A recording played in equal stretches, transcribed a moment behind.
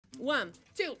1,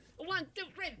 2, 1, 2,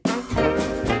 3.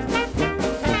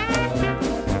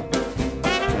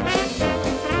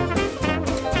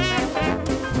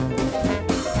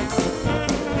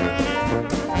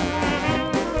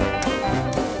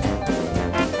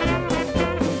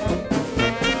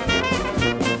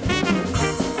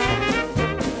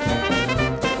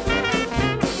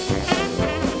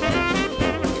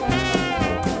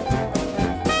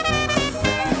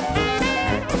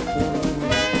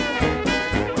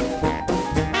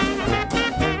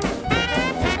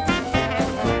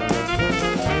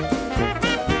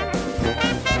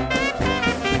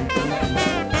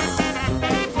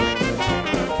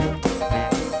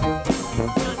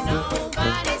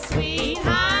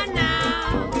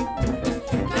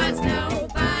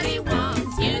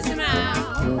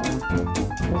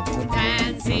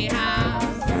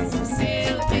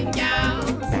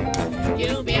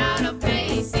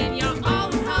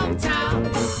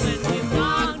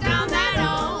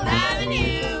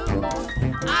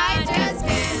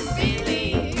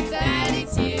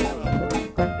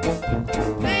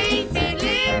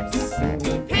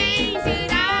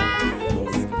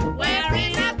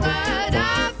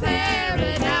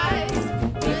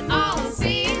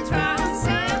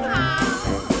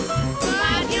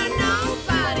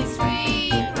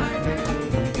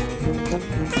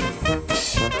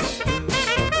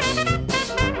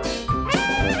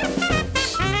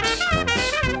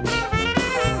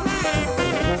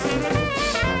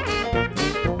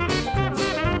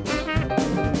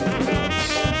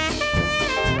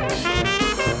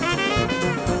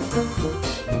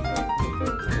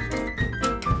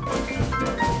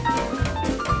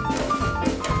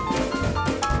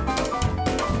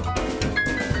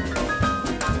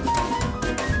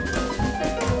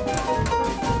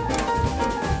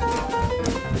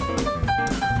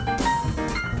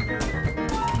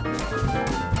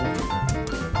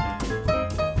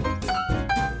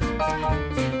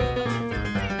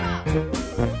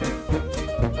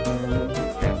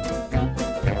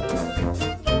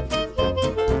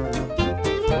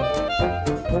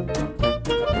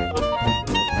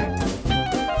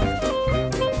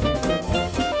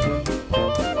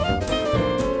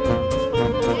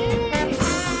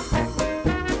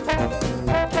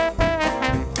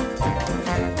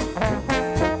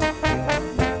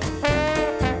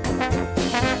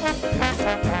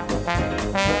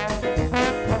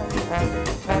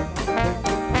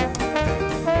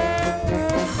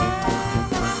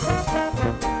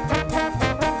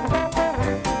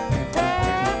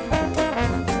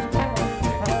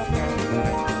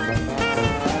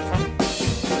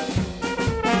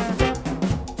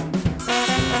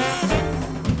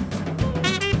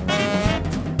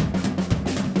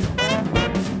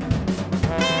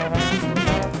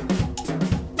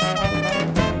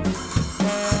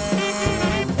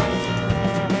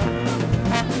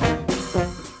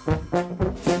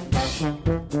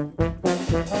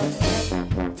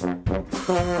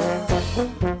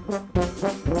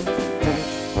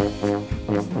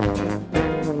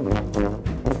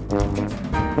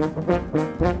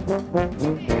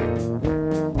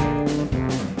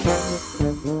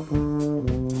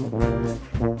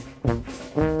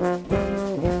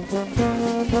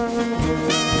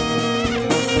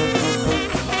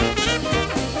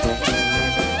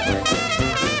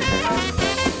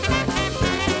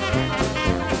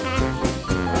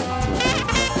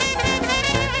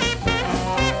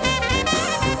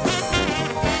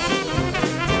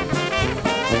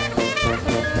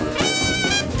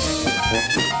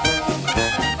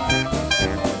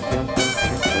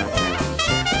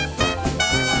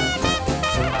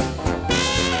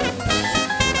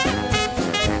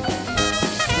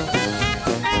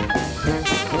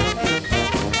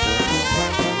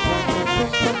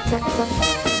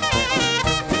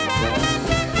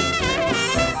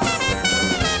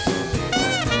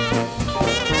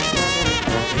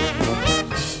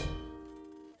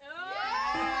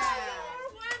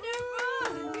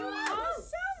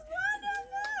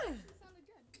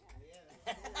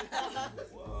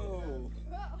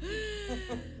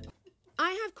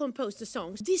 Composed a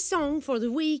song. This song for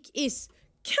the week is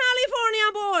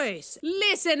California Boys.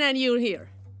 Listen and you'll hear.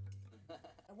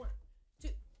 1, 2,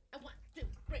 1, 2,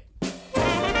 3.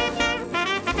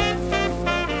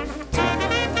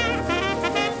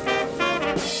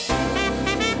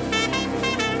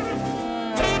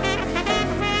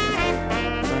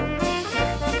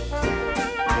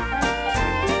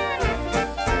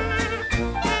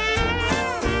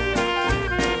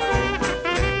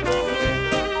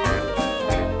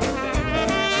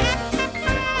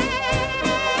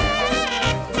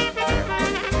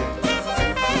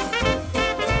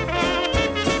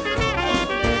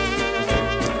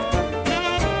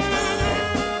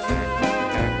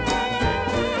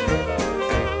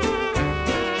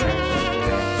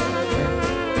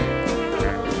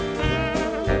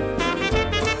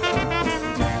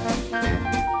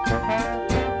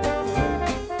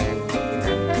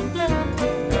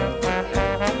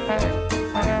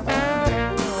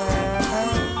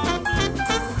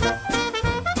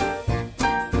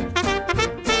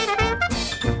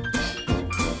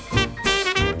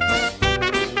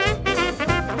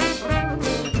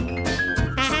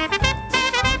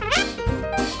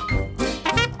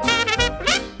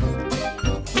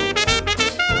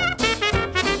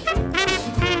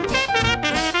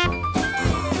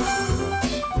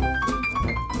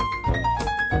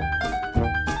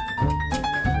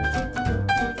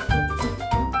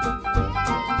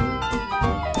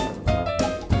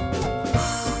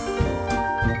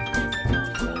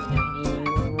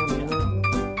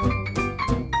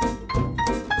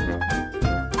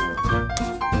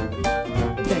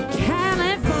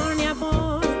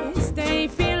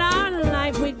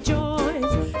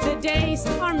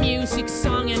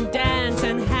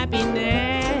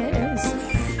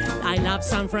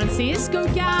 Francisco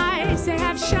guys, they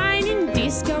have shining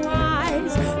disco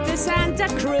eyes. The Santa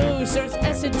Cruzers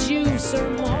as a juicer,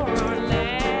 more or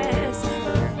less.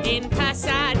 In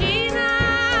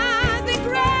Pasadena, the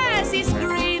grass is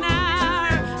greener.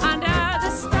 Under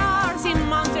the stars in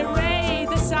Monterey,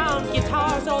 the sound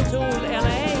guitars all to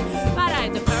LA. But I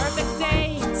had the perfect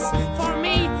dates for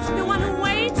me, the one who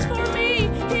waits for me.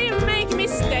 He'll make me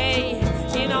stay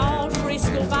in old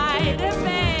Frisco by the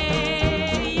bay.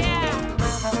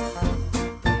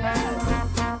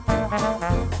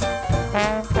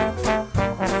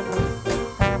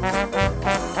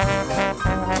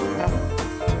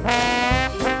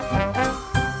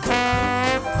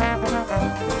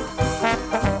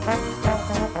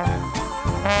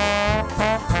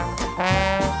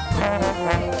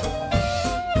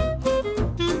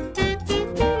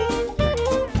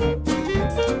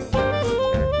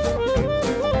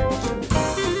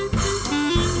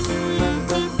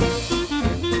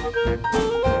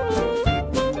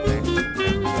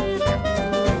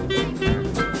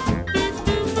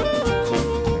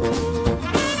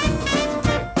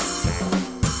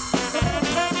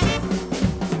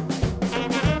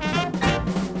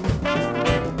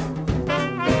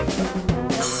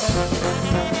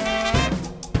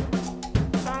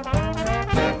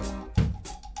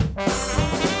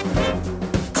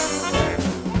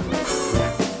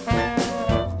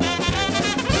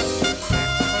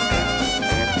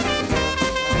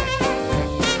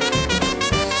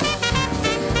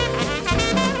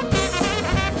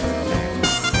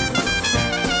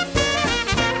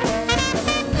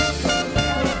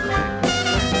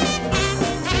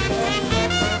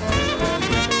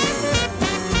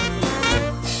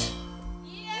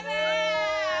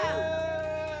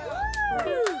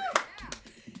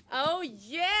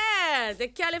 The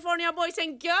California boys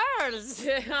and girls.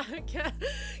 I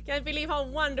can't believe how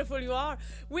wonderful you are.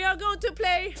 We are going to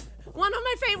play one of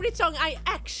my favorite songs. I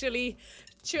actually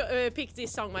picked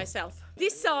this song myself.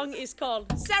 This song is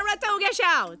called Saratoga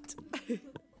Shout.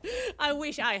 I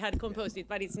wish I had composed it,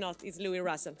 but it's not. It's Louis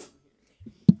Russell.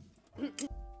 1, 2,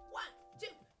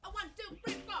 1, 2,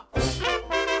 3, 4.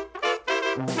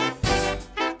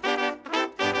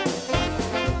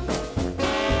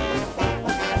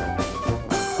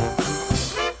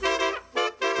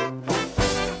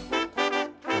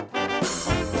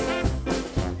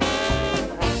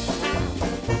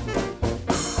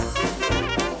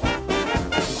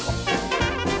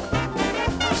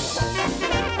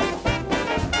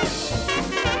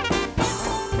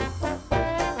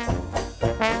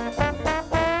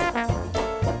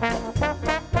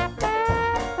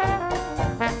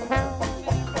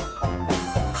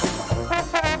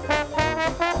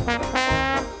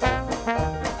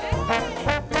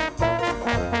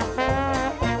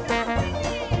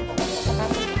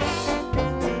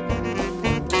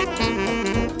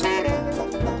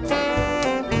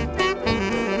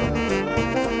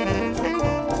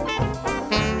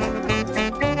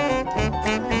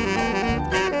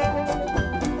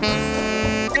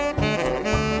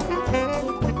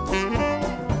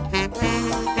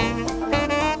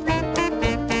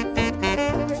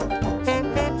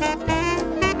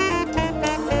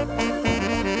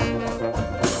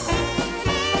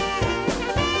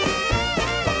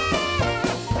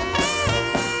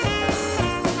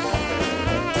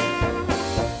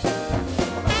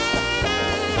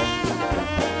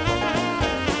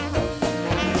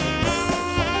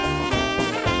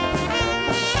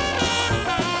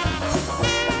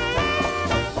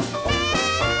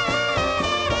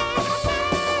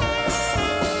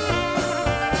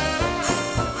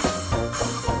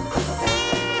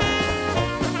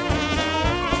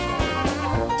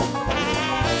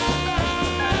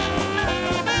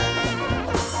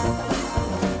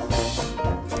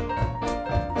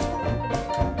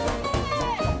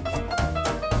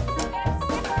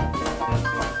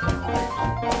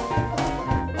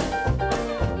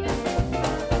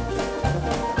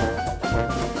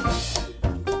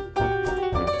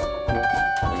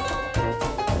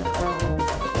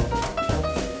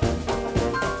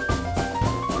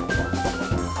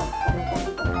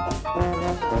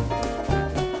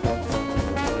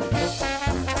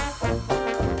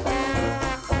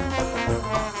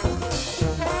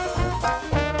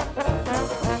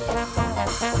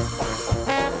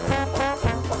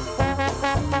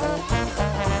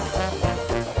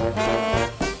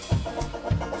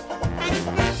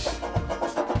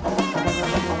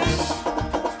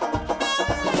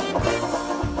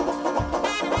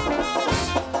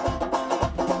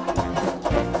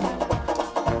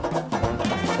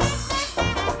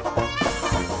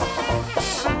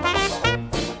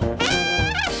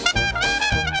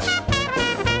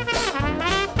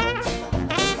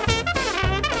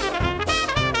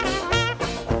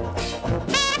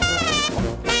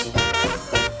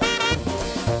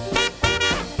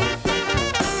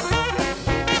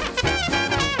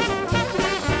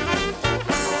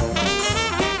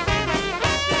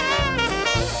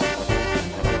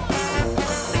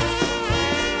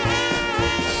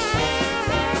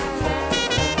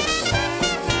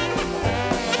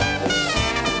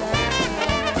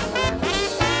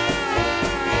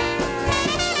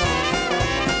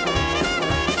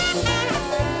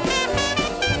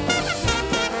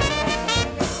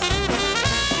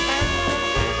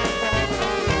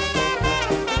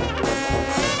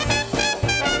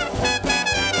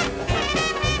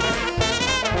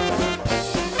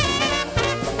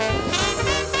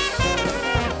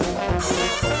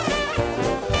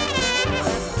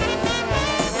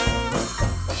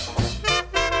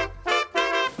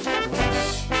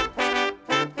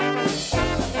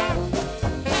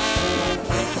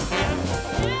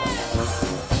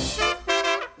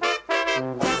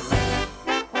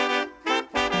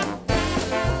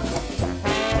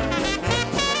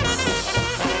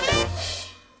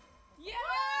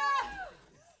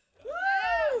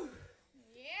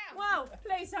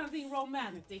 something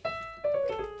romantic.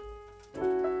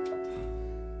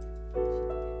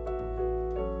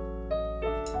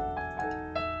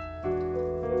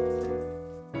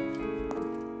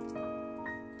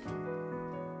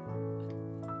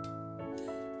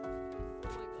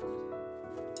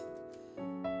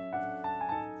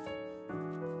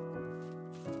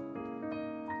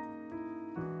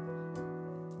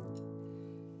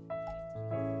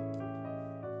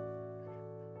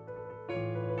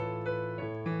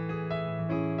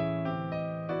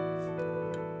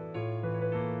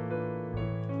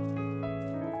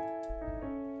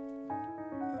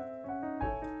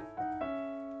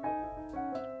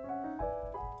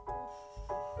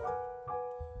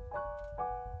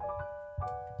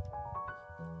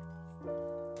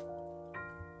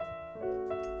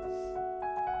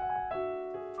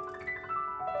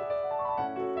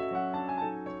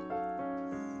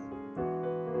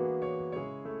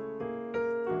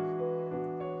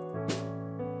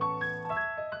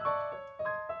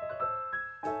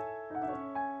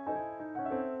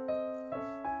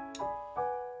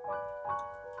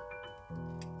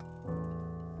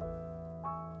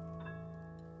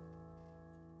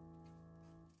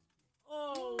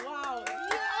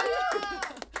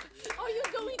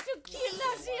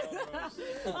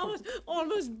 I was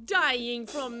almost dying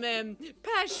from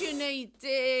passionate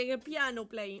piano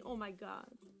playing. Oh my god.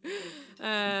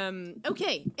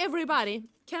 Okay, everybody,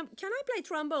 can I play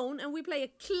trombone and we play a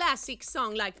classic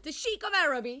song like the Sheik of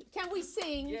Araby? Can we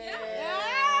sing? Yeah.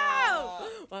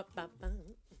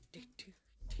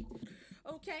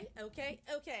 Okay, I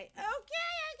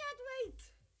can't wait.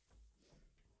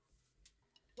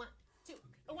 1, 2,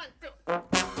 1, 2.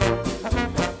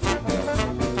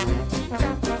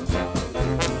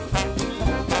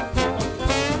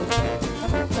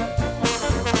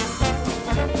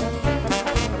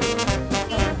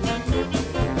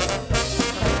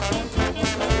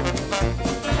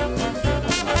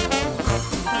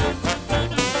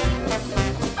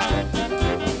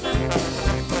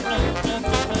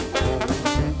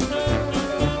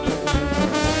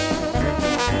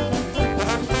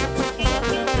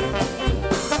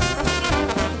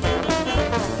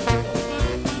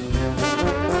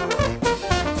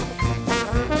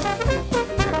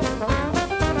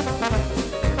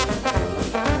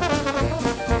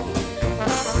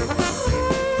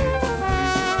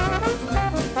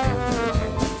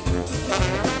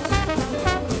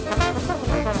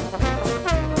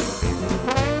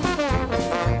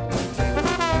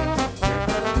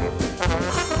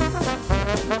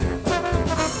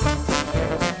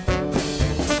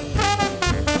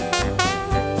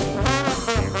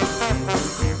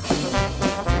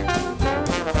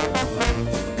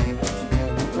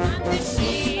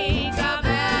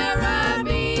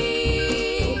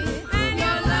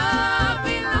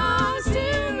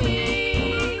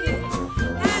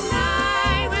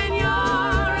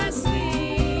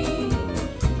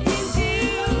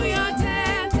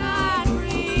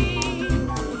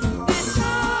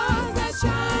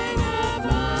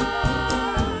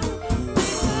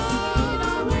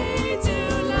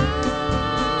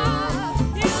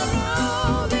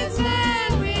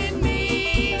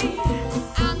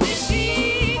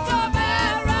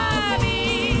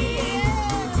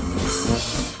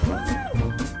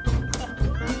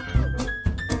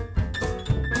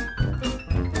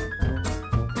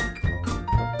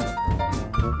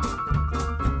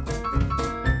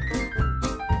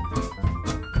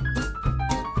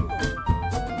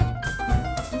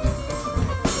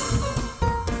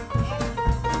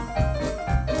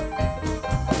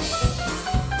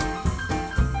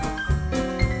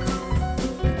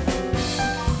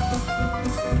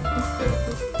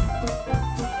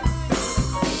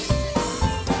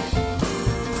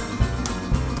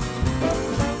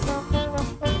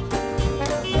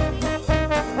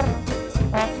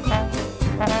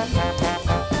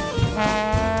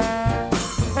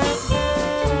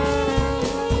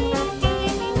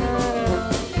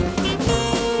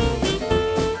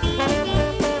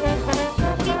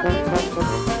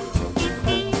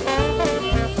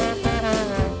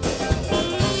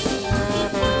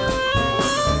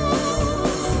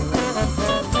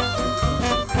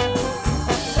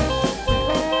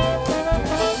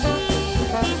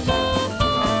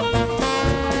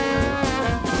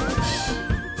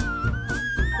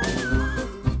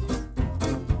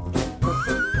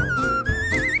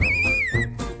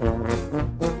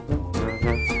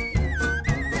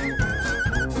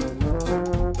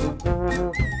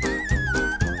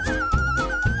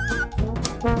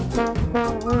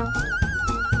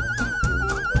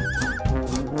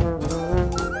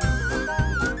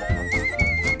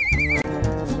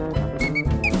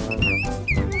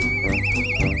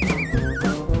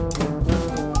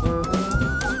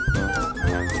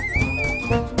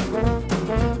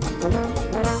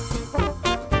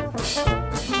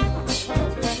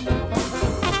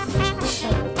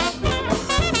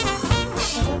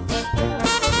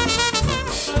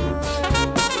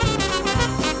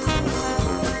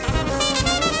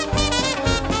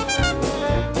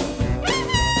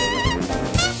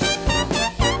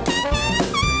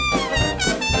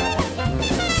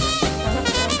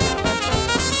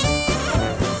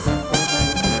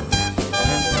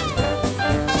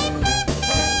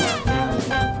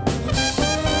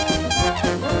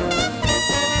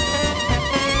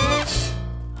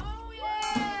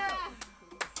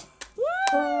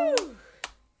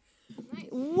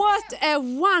 What a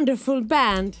wonderful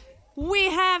band. We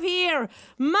have here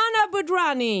Manav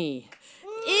Budhrani,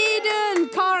 Idun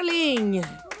Carling,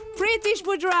 Pritish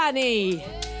Budhrani,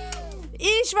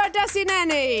 Easwar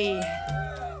Dasineni,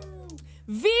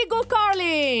 Viggo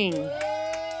Carling,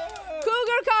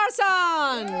 Cougar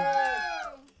Karson,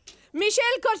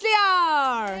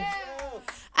 Kotlyar,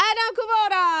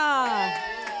 Kubota,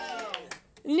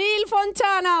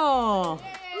 Fontano.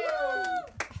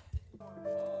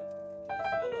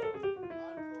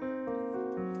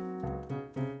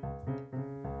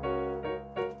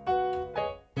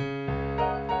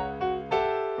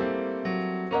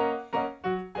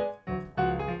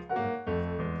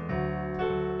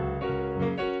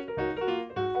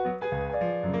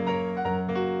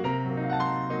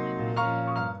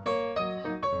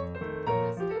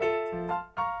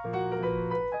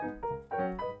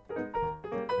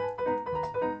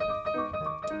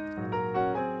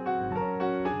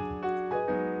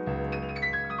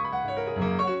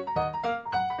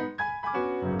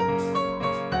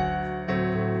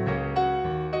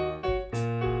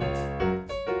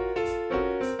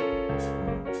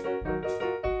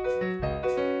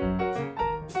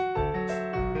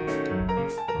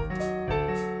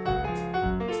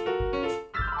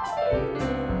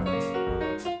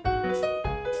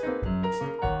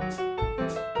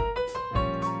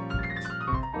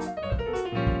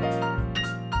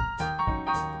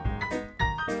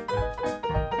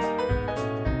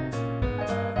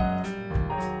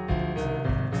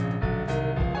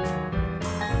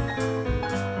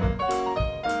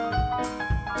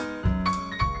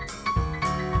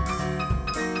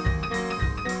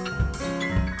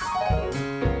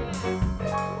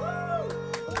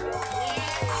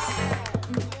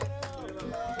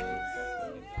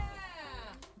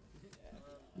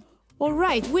 All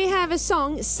right, we have a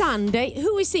song, Sunday.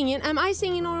 Who is singing? Am I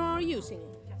singing or are you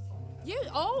singing? You?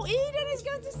 Oh, Eden is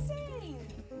going to sing.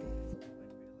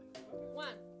 1,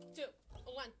 2,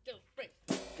 1, 2, 3.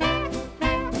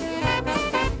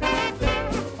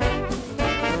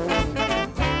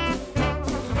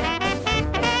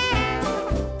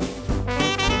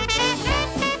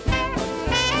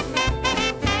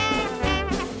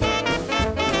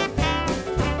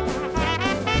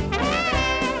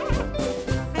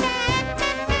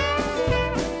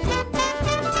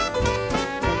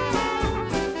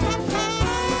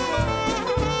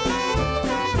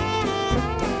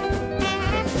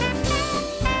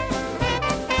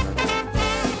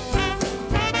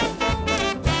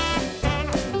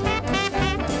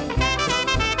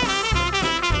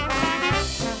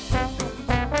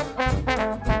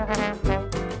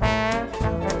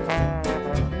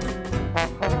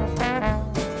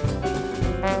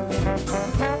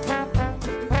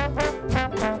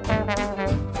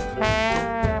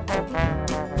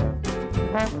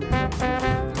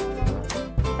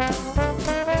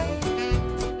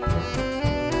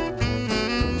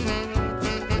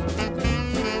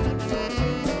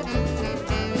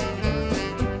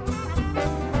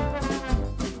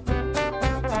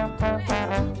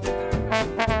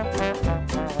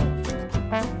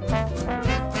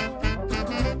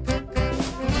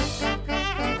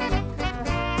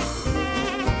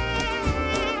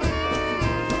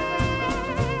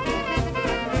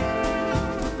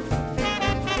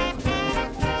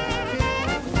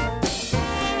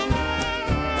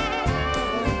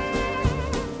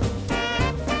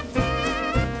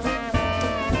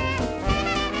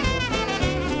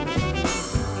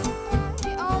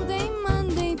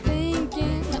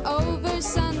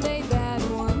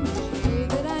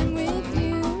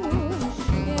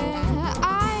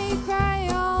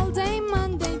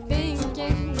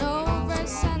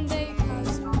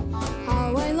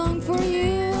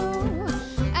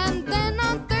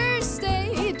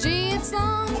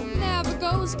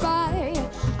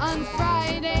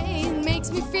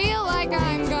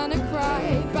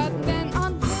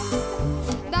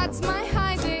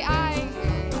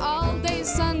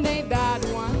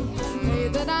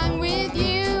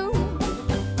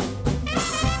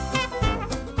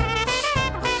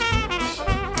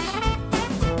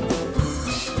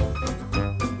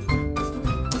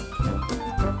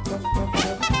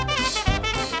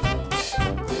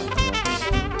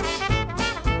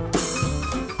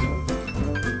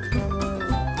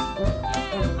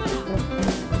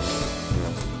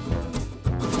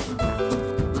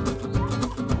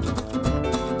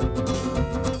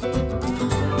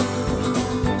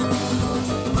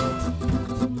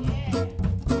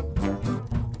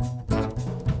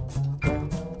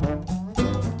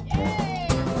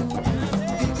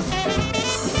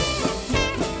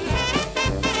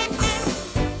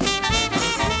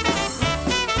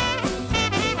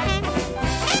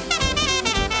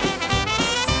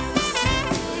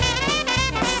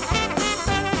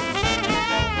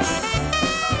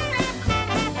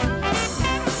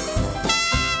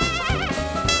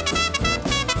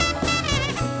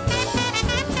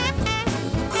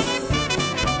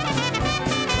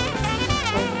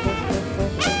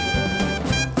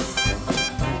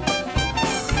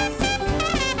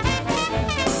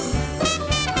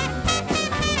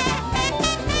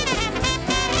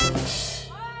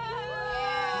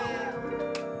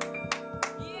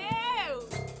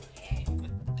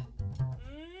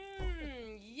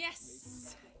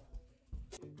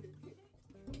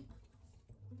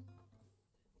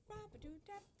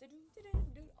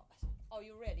 Are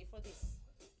you ready for this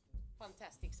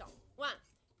fantastic song? 1,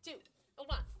 2,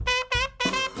 1.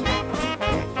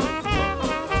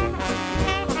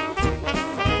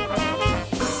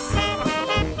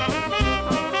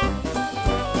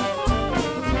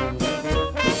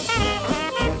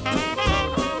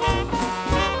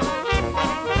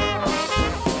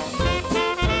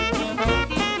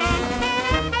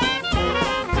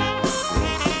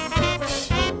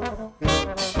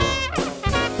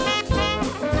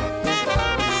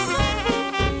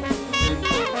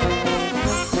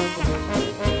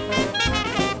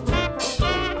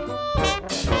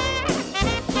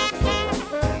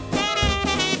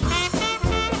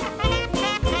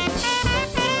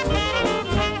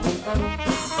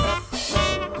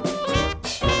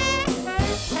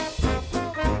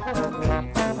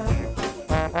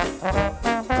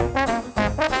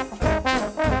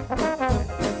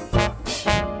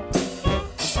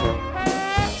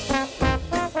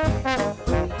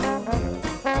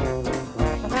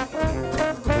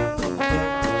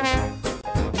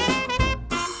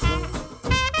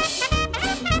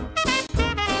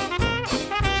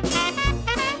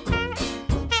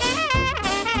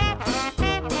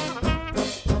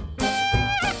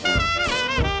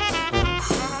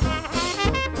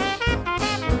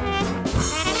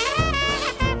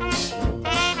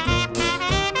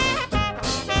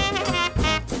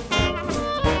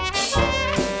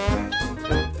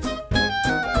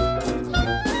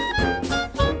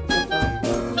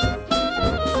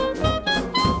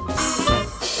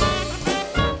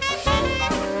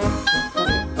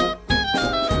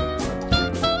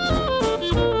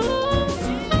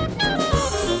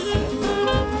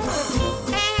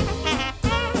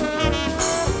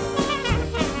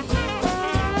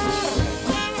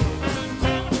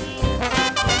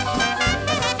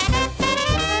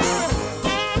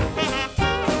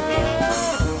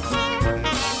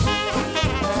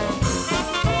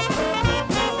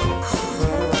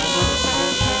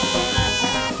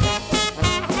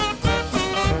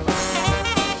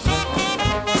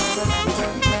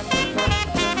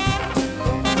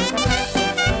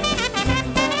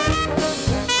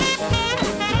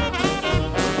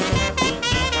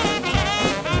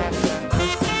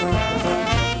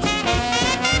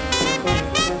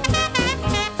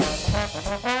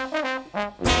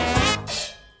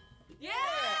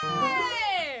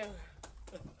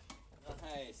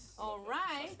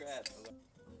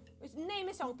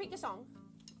 Pick a song.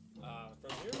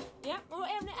 From here? Yeah, or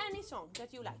any song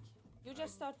that you like. You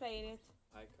just start playing it.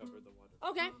 I covered the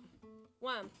one. Okay.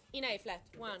 1 in A flat.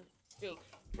 1, 2,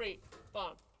 3,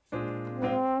 4.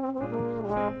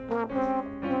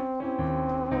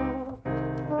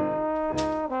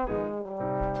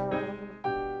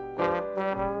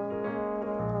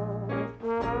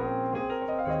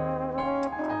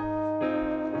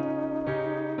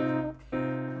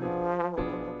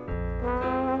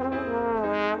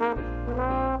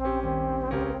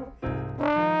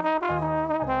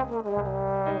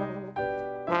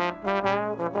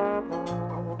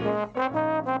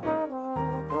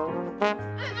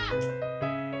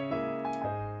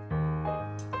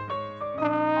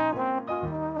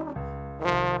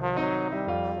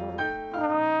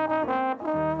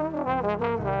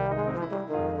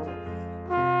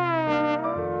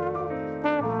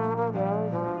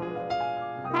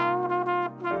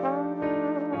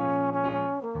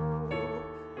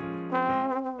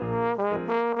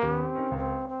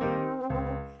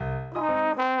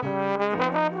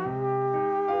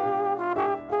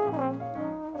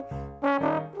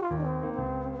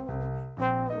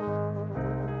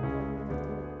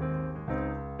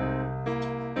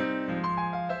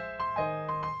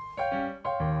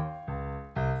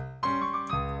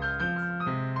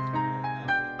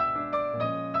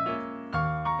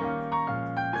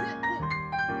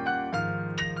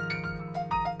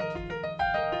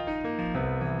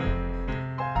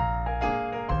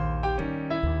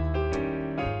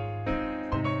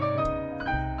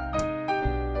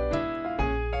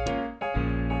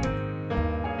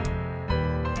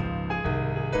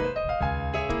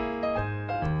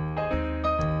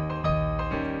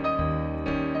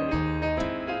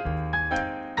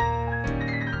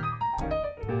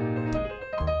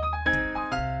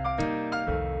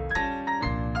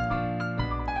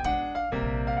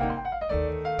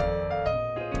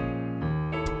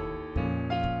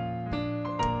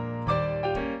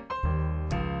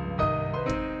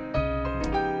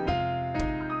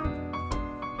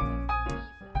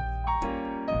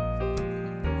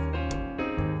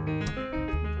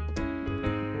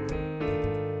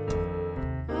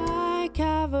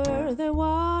 The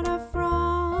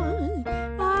waterfront,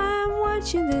 I'm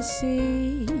watching the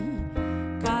sea.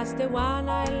 'cause the one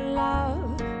I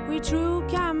love will true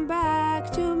come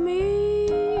back to me.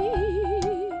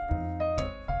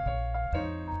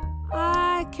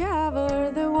 I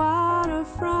cover the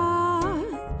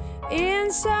waterfront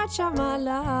in search of my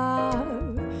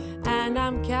love, and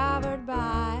I'm covered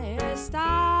by a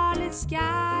starlit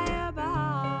sky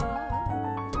above.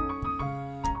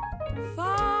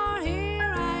 For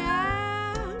here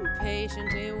I am,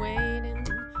 patiently waiting,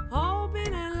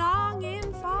 hoping and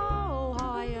longing for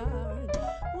higher.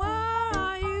 Where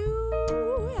are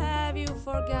you? Have you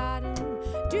forgotten?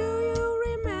 Do you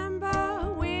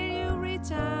remember? Will you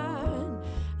return?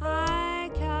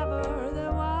 I cover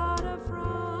the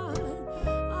waterfront,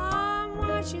 I'm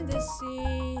watching the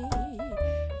sea,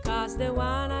 'cause the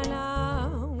one I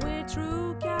love will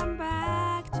true come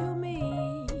back to me.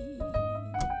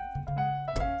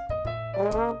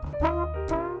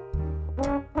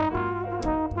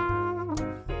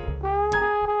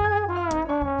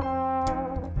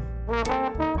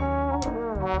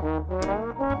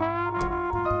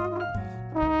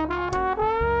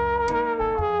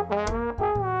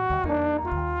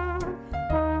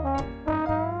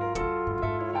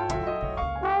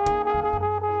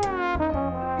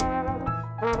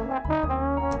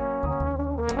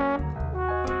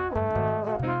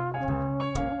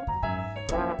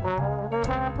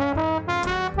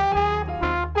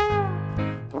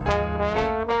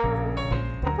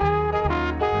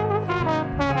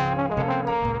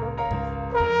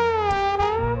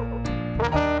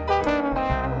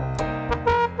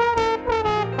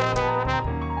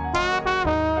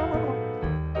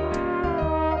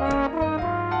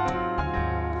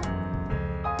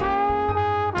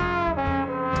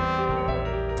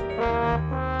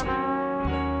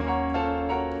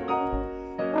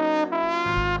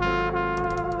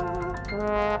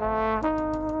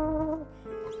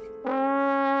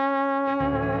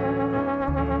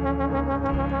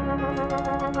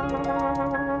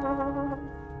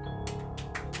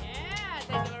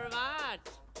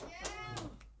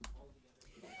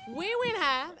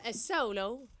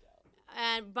 Solo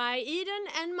by Idun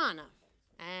and Manav,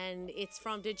 and it's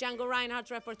from the Django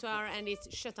Reinhardt repertoire, and it's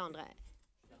Chattanooga.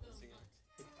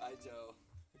 Hi, Joe.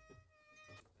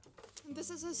 This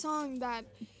is a song that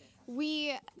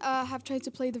we have tried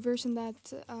to play the version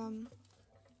that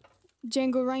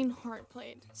Django Reinhardt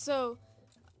played. So,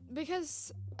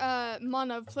 because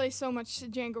Manav plays so much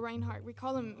Django Reinhardt, we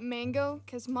call him Mango,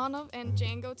 because Manav and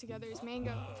Django together is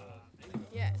Mango.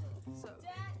 Yeah. So.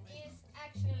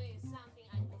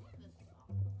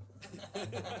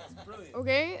 That's brilliant.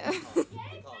 Okay. Call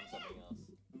him something else.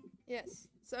 Yes.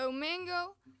 So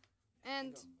Mango,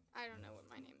 and I don't know what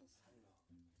my name is.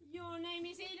 Your name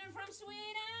is Idun from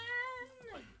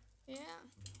Sweden. Yeah.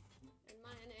 And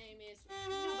my name is.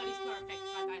 Nobody's perfect,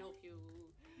 but I hope you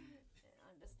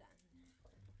understand.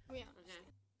 Oh, yeah. Okay.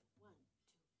 1, 2,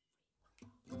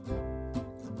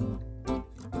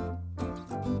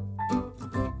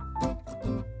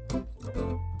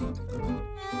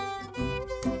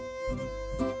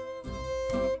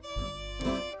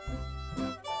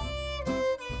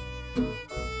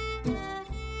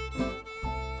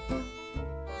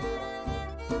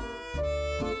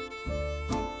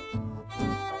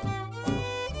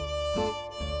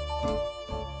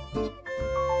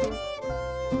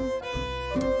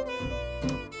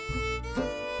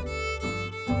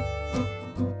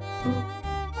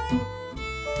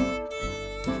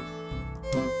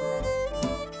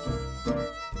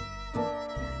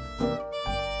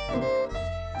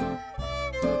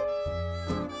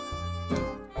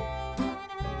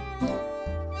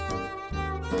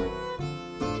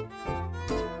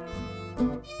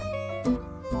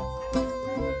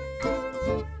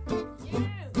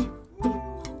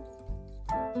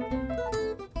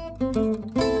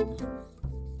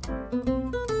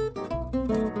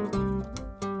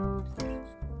 3.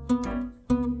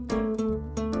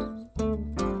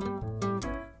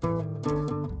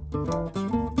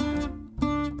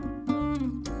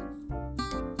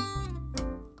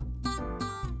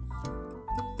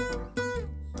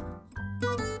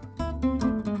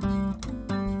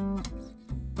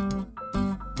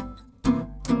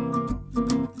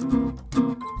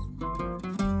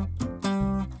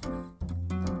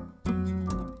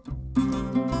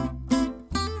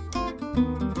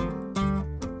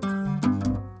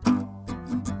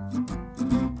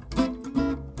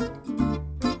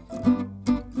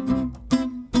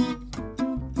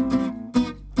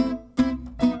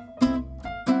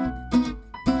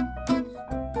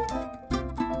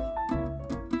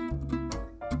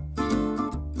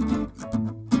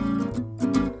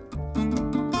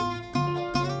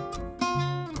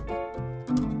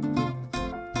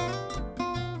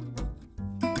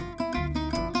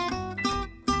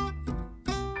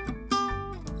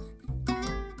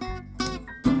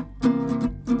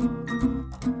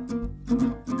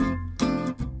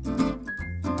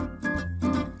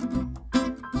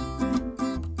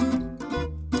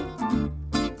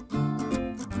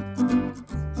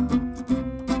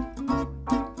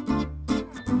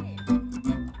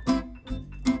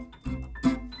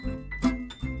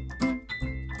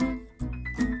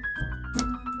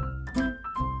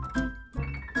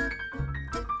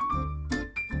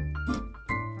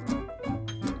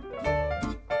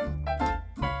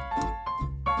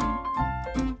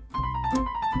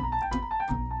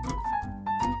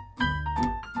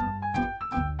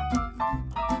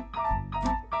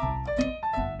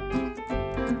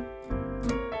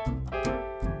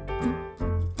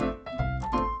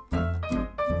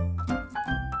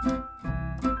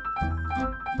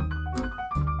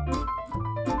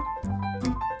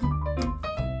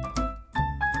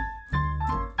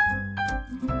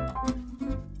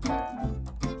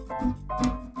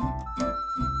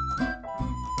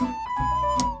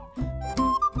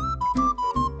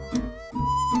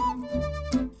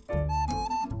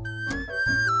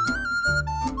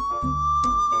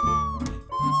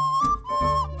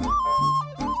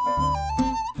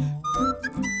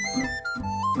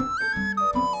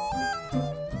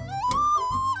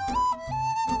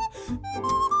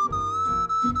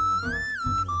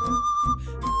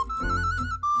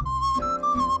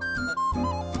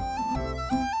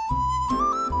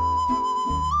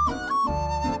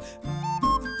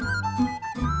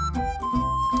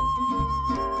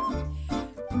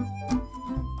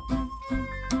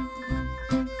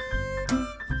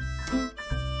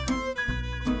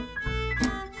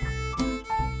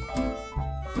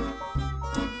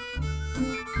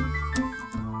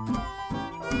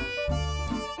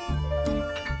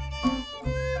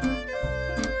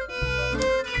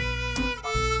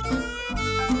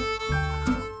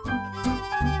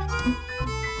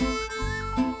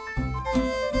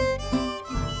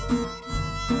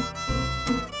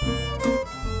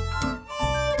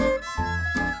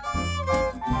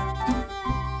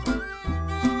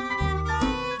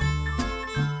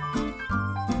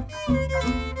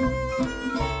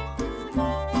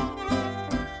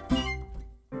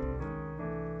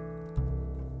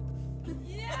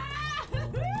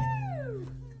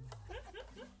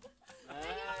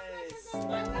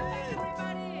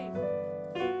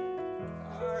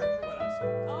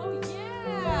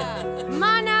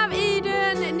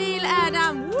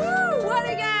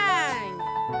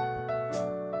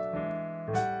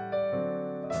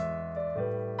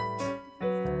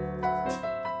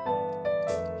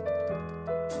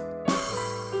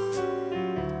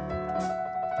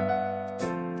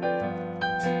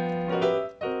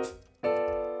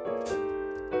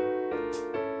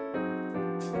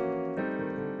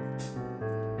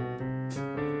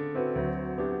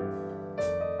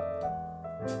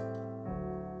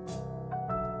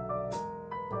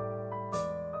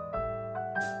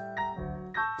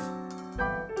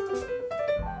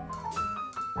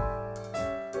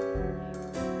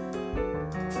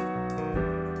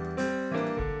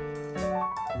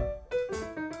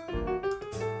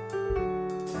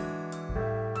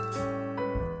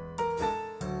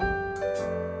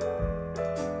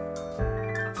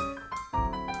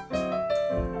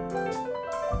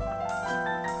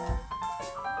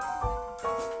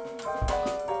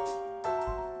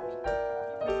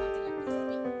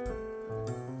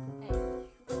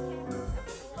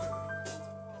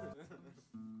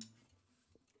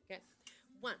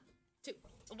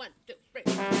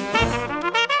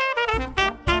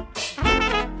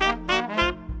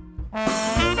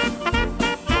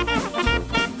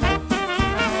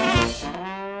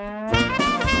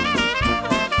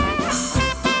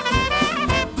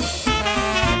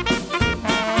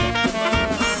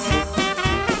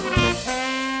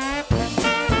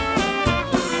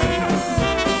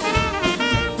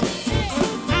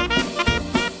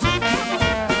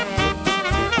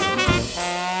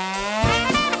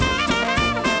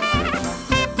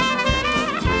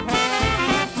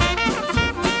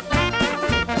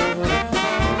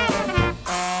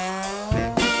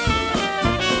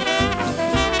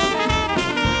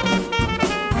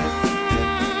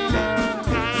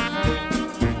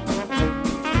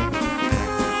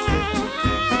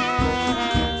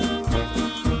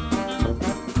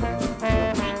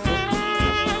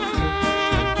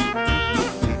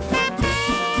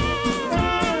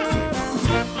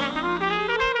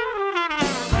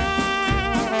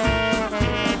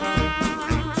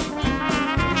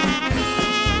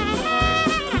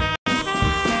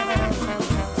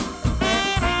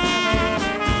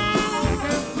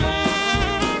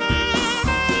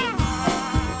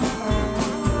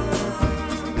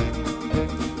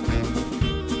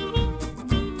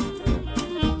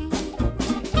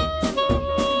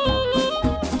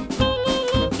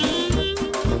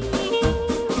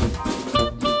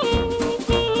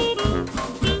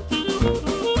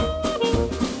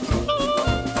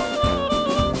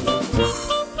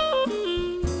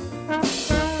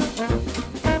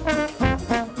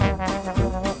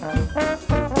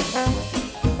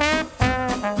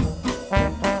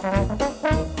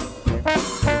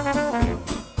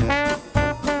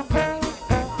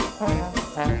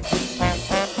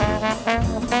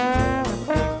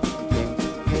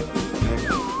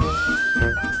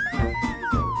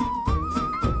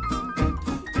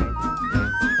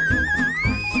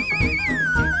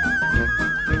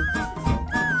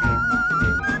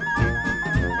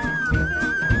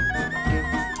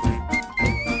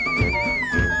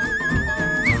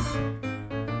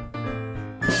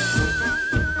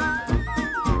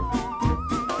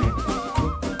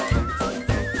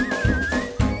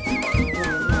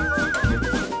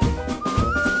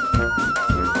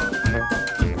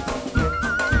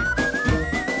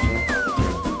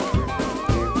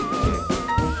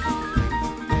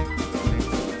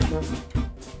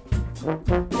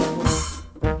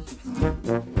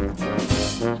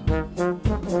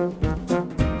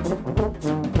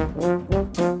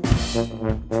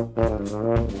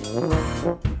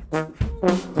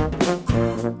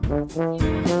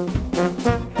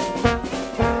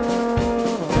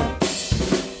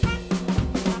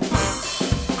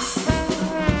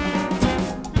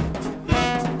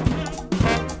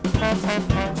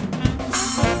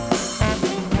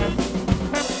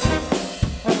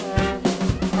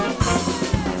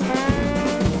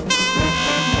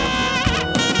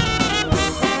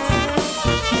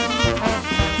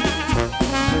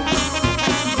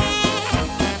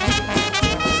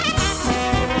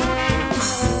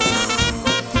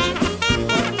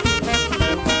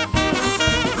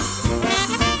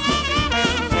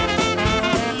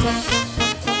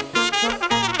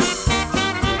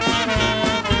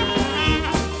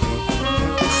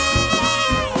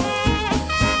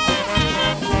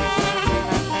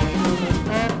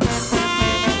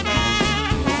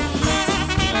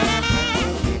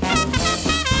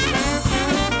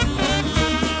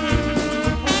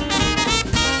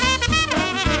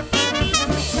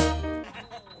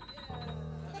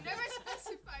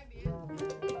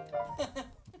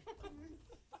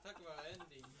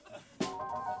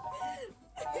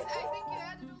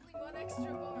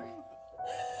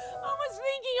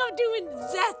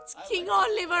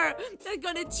 They're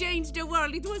gonna change the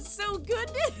world. It was so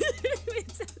good. It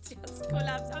just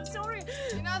collapsed. I'm sorry.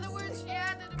 In other words, she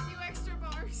added a few extra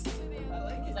bars to the end. I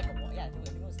like it. It's like a, yeah, I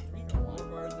think it was 3 or 1. More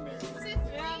bars the merrier. Was it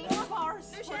 3? More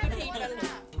bars. No, she for added the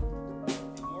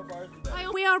 1.5. More bars the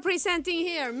better. We are presenting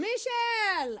here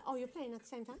Michelle. Oh, you're playing at the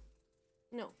same time?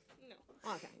 No. No.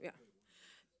 Okay, yeah.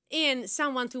 In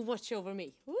Someone to Watch Over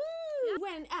Me. Woo!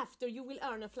 When after you will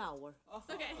earn a flower.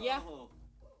 Okay. Yeah. Oh.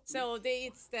 So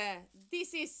this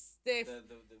is the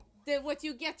what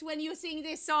you get when you sing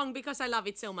this song because I love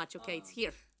it so much. Okay, it's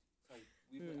here. Sorry,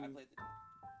 I played the...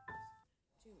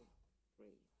 2,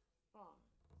 3,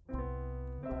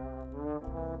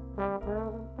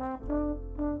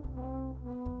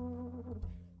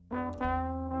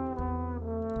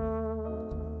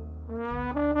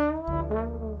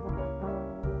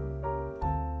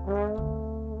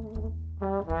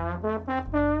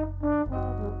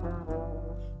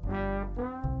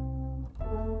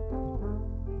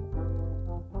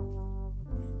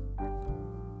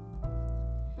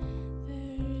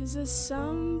 There's a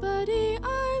somebody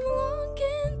I'm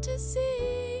longing to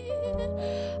see.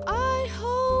 I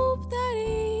hope that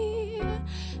he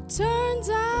turns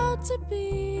out to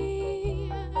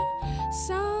be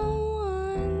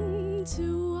someone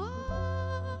to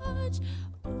watch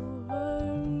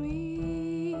over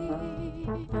me.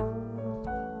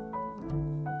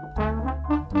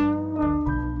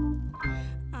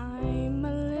 I'm a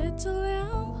little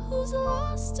lamb who's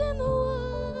lost in the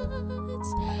woods.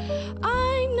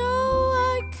 I know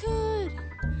I could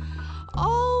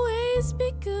always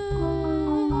be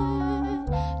good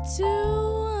to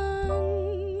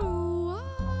one who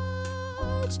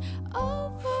watch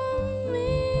over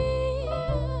me.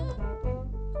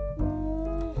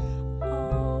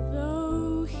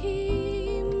 Although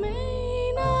he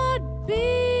may not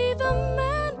be the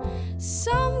man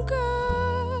some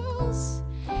girls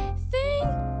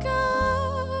think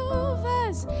of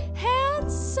as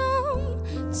handsome,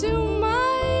 to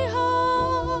my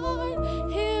heart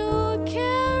he'll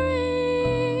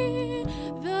carry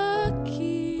the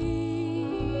key.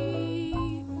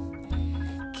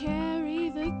 Carry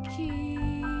the key.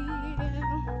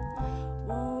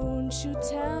 Won't you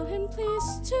tell him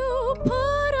please to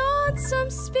put on some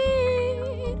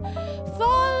speed?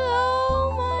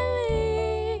 Follow my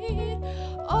lead.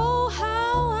 Oh,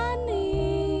 how I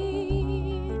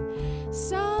need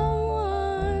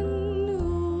someone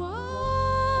who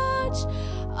watch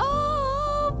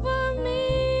over me.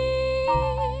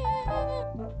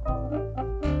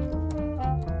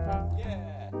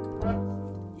 Yeah.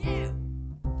 Yeah.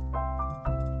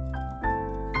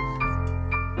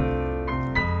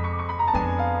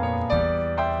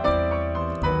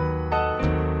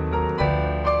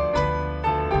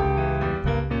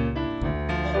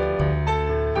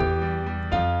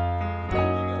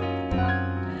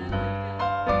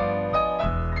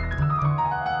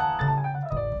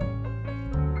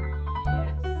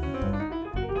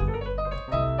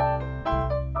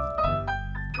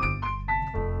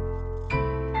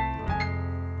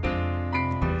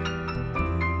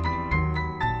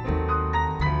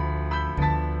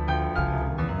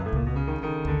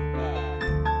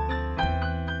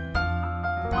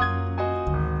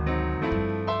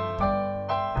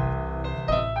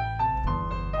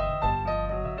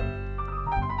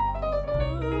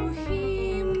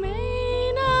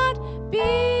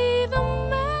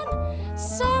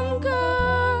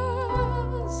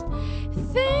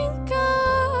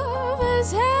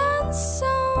 is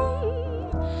handsome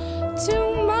to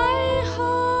my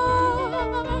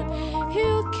heart.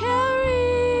 He'll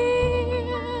carry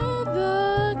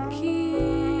the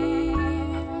key.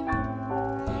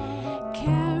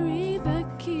 Carry the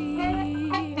key.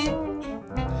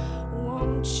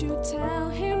 Won't you tell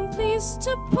him, please,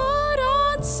 to put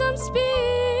on some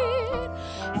speed?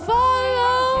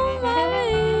 Follow my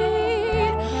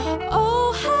lead.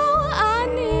 Oh, how I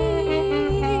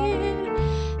need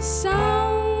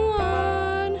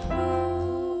someone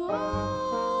who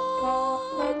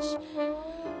watch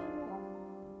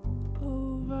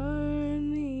over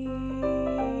me.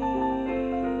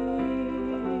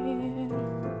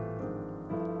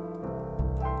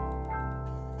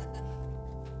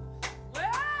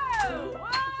 Whoa!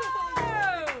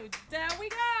 Whoa! There we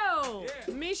go!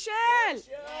 Yeah. Michel!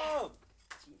 Show!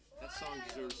 That song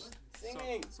deserves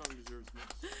Singing. Song deserves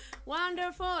more.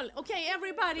 Wonderful. Okay,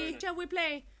 everybody, shall we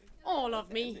play All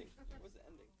of Me? Ending. What's the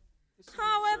ending? This song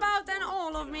How deserves about an more.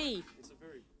 All of Me? It's a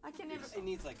very I can never. It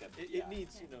needs like a. it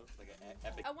needs, you know. like an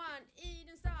epic. I want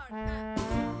Eden Star.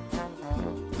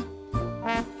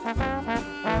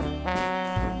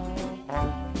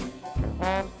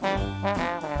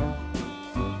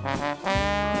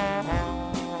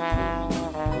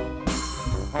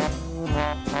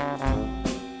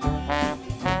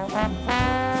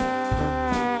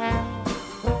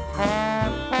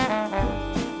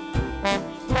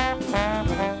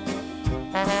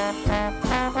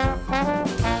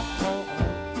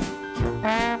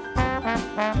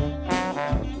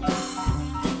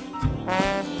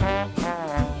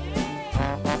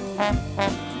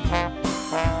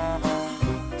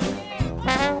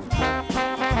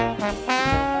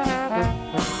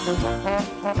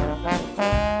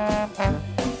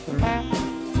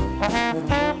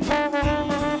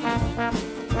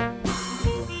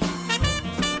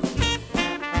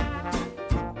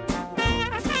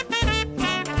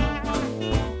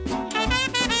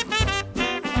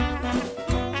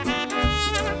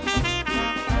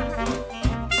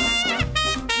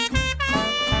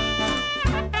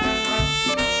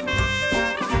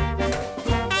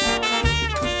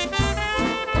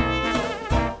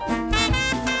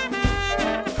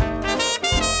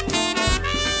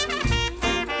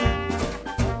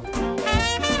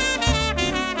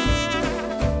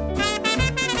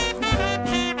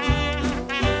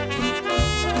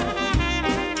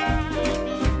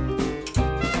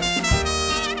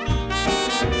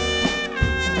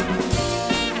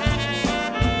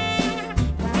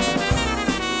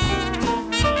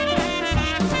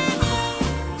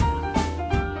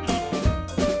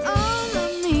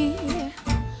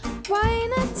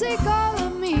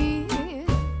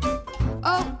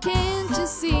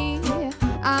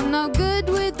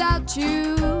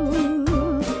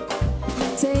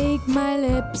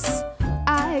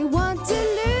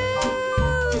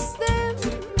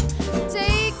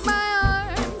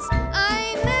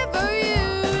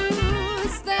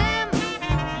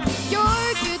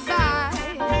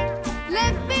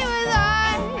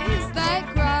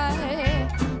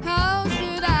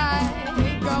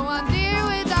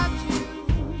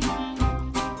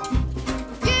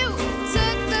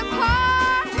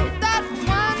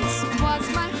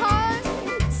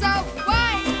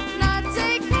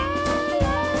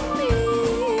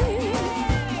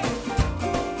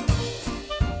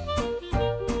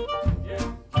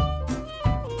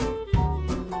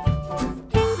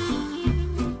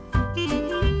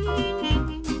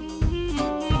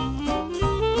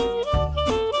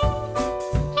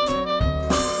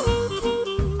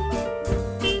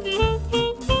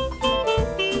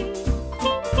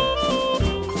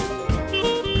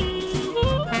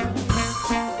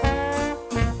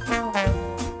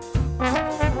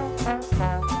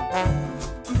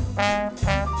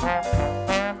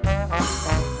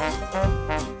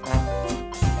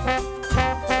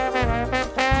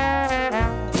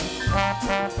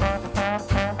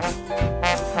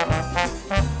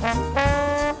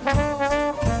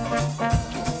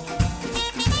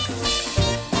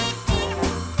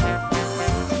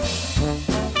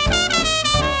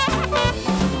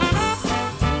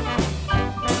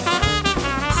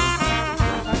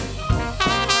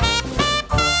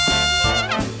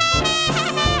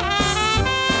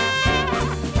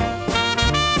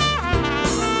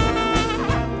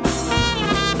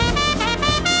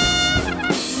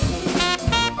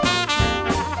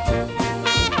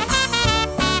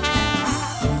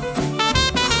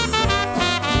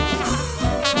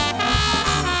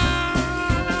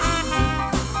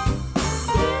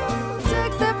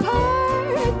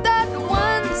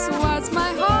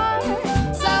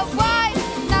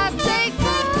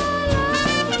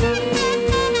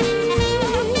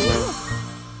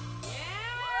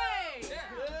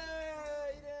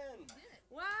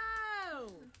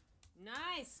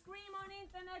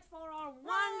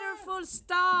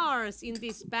 guitars in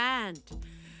this band.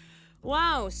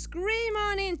 Wow, scream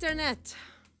on internet.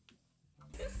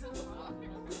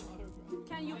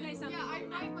 Can you play something? Yeah, I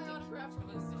write my autograph for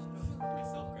this.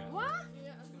 What?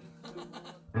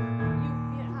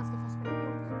 Han ska få spela.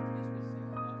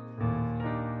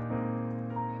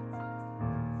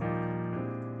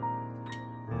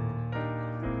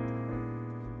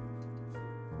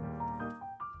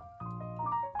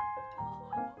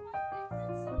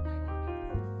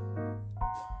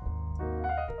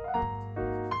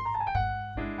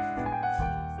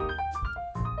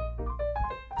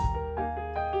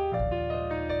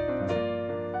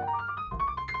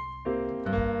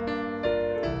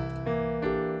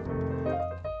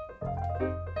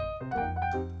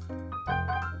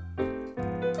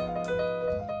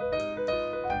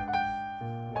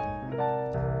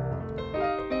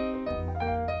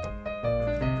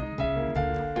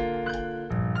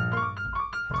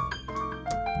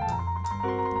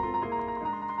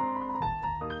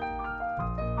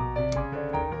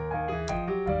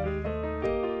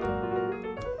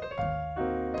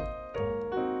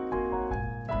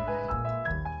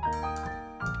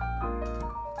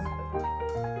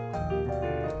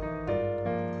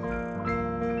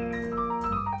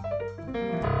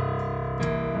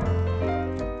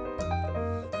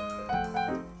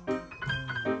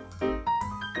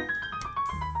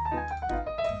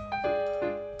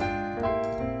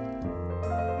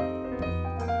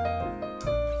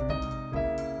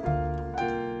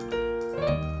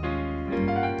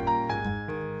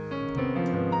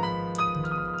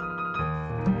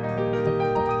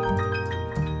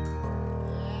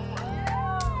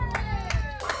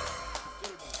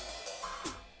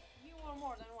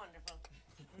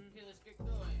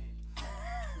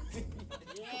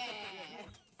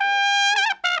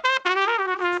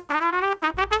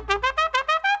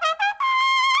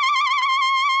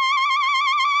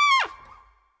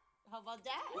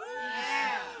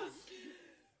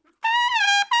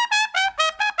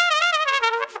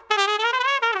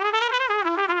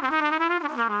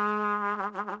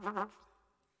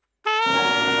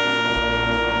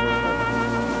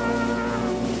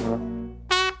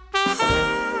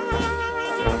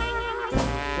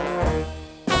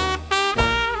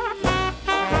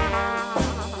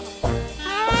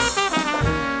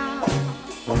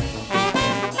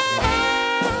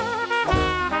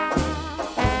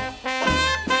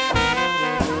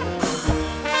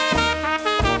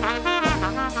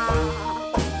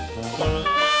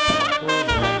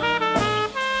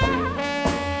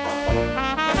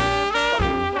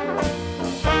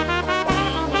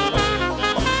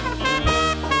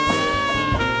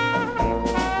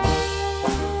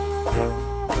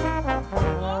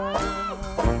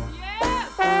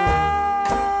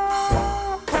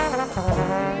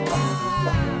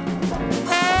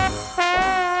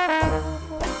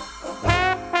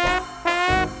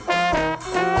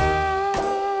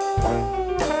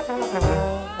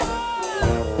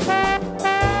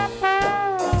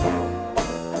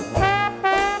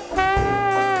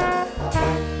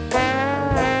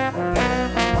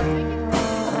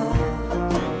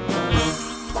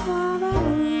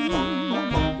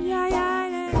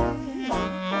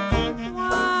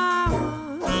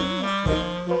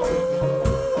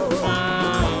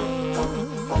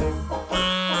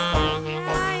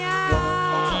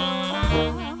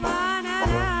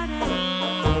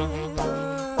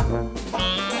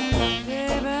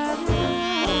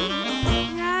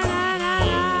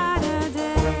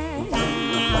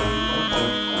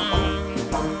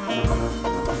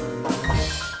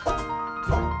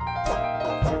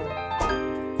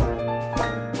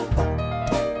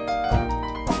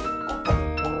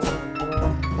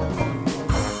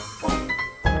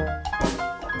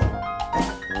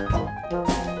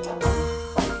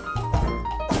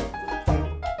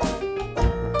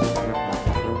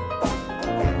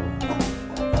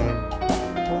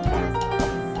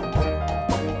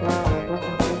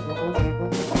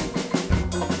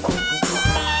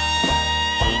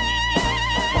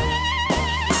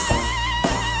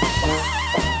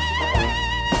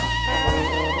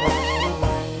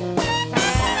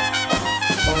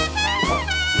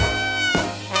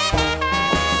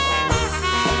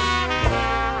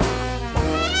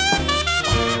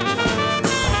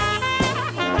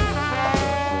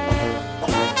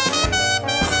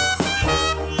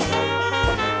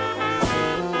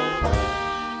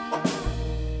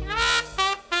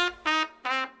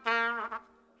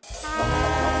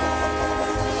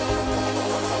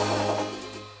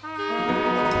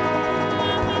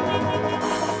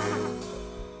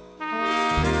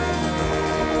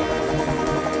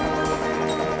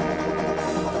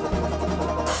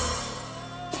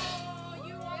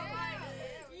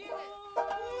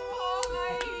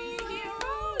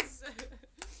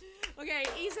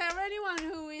 Anyone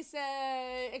who is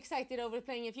excited over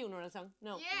playing a funeral song?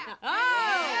 No. Yeah. No.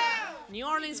 Oh! New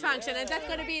Orleans function, and that's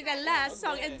gonna be the last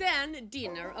song, and then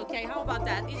dinner. Okay, how about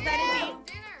that? Is that a deal?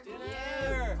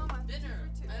 Dinner.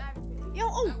 Yeah,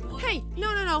 oh, hey,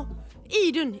 no.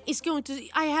 Idun is going to.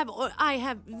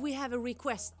 We have a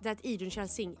request that Idun shall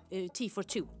sing T for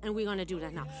two, and we're gonna do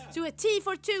that now. So a T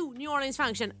for two New Orleans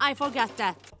function. I forgot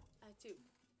that. Two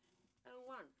and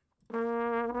one.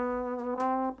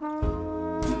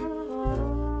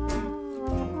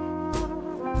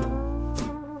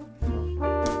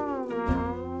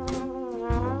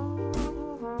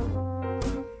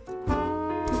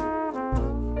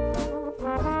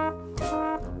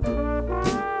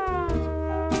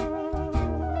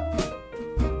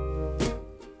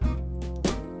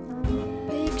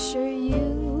 Picture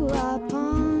you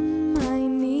upon my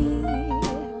knee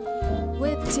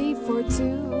with T for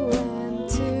two and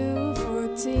two for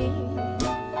tea.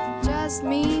 Just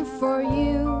me for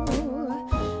you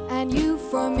and you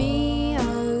for me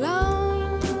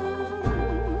alone.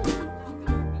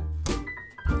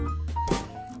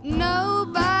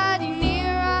 Nobody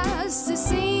near us to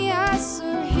see us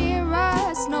or hear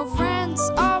us. No friends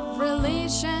or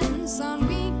relations on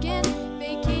weekend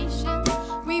vacations.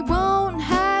 We won't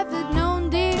have it known,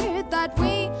 dear, that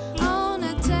we own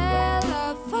a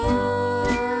telephone.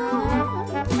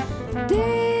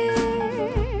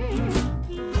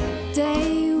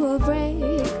 Day will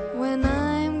break when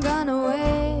I'm gone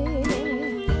away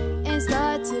and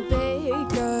start to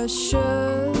bake a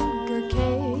sugar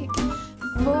cake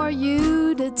for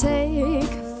you to take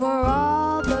for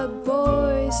all the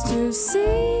boys to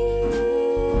see.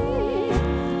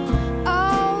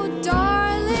 Oh,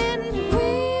 darling,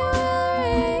 we will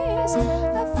raise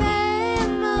a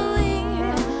family,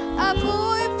 a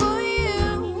boy for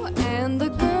you and the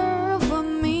girl for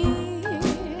me.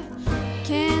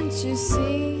 Can't you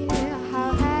see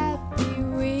how happy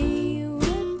we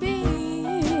would be?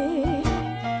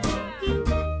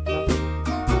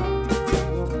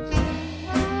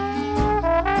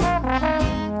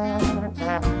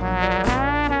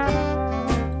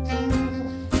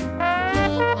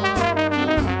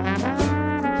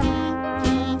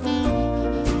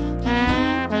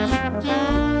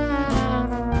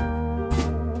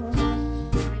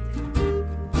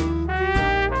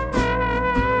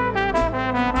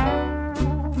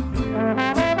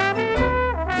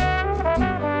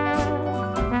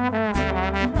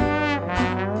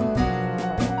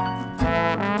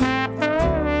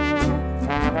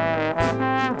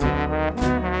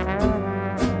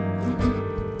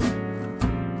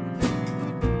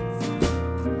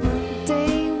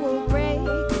 Day will break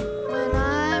when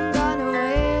I'm gone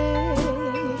away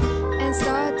and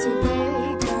start to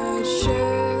bake a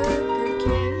sugar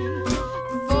cake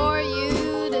for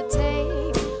you to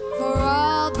take for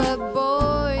all the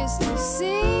boys to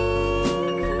see.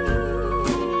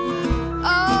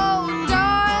 Oh,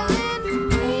 darling,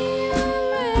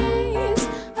 we'll raise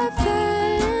a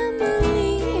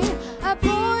family, a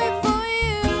boy for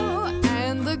you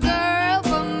and the girl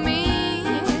for me.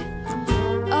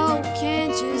 Oh,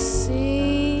 can't you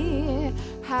see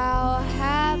how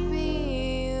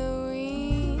happy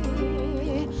we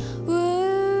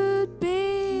would be?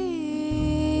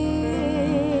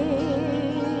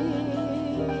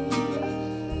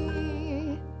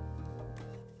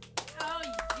 Oh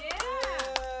yeah!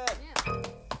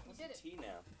 Tea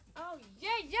now. Oh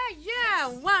yeah!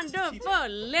 Wonderful.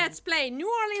 Let's play New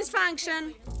Orleans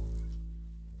function.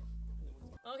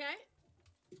 Okay.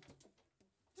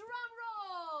 Drum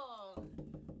roll.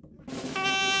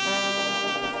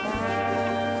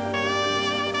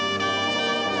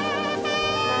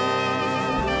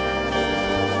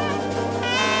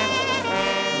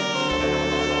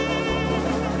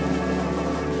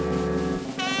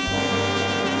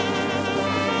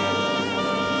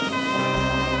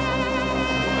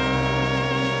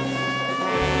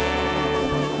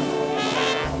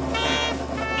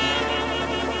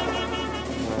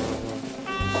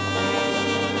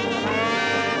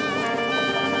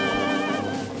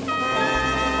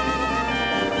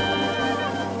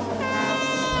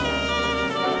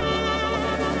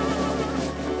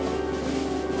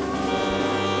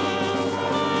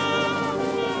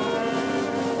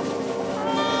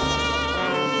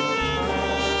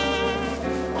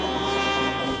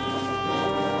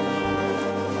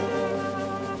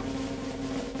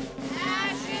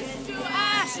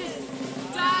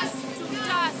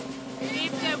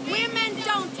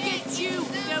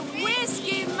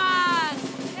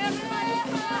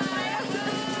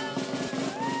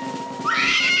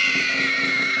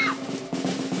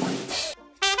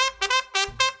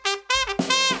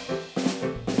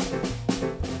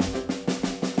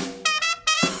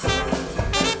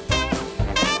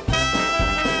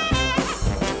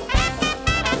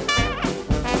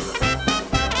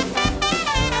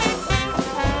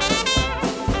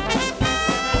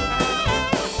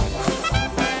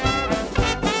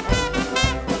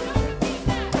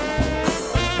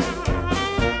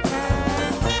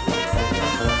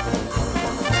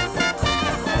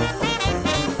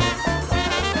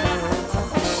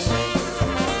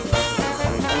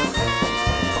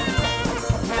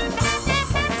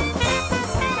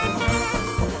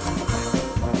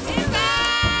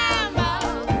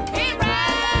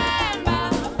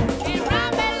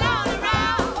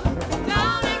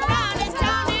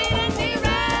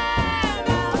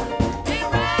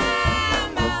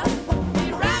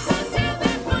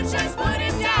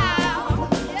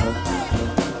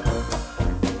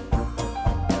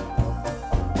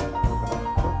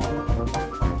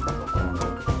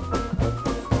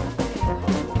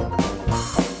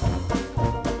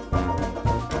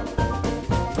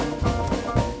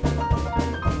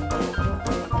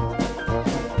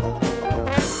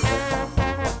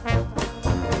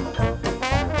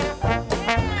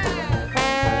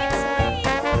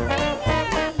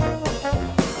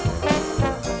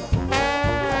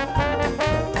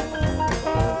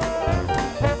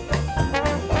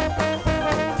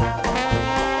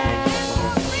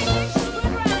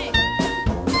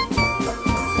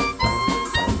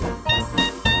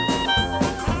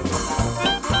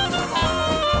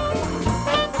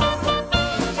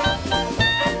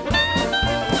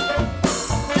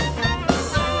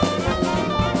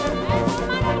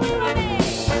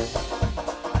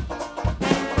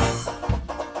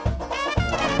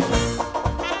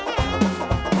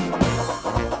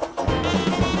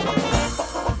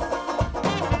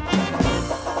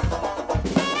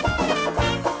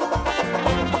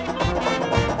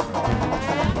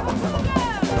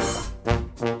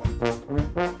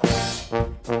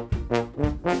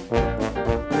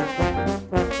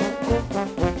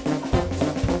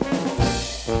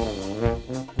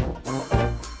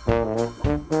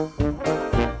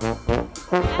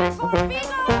 And for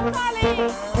Viggo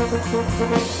Carling.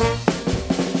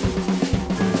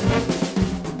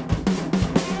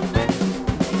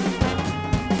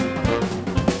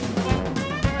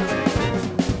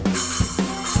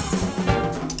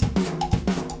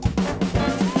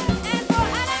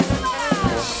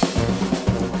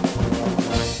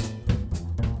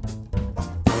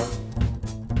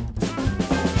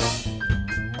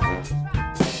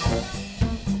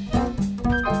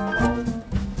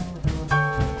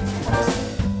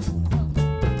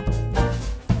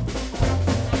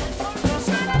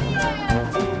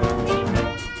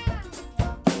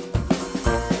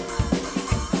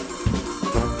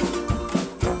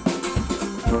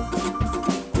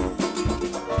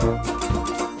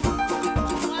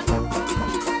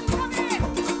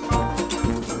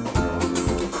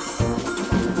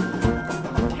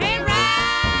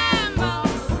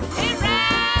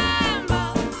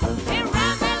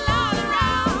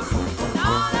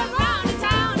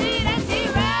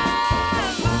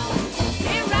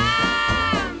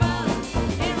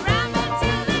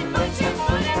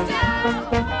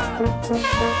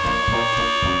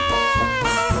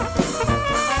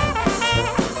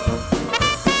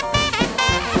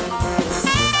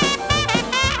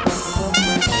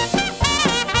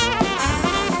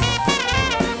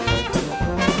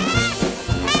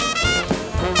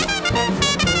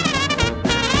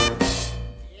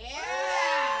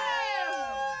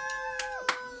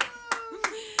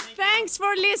 Thanks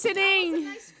for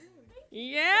listening.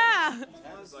 Yeah.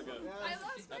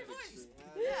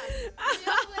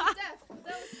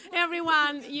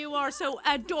 Everyone, you are so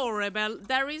adorable.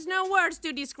 There is no words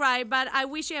to describe, but I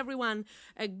wish everyone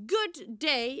a good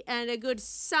day and a good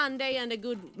Sunday and a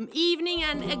good evening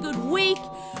and a good week.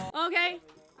 Okay?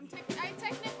 I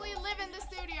technically live in the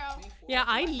studio. Yeah,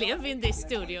 I live in this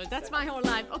studio. That's my whole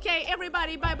life. Okay,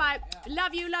 everybody, bye-bye.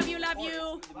 Love you, love you, love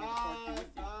you. Bye.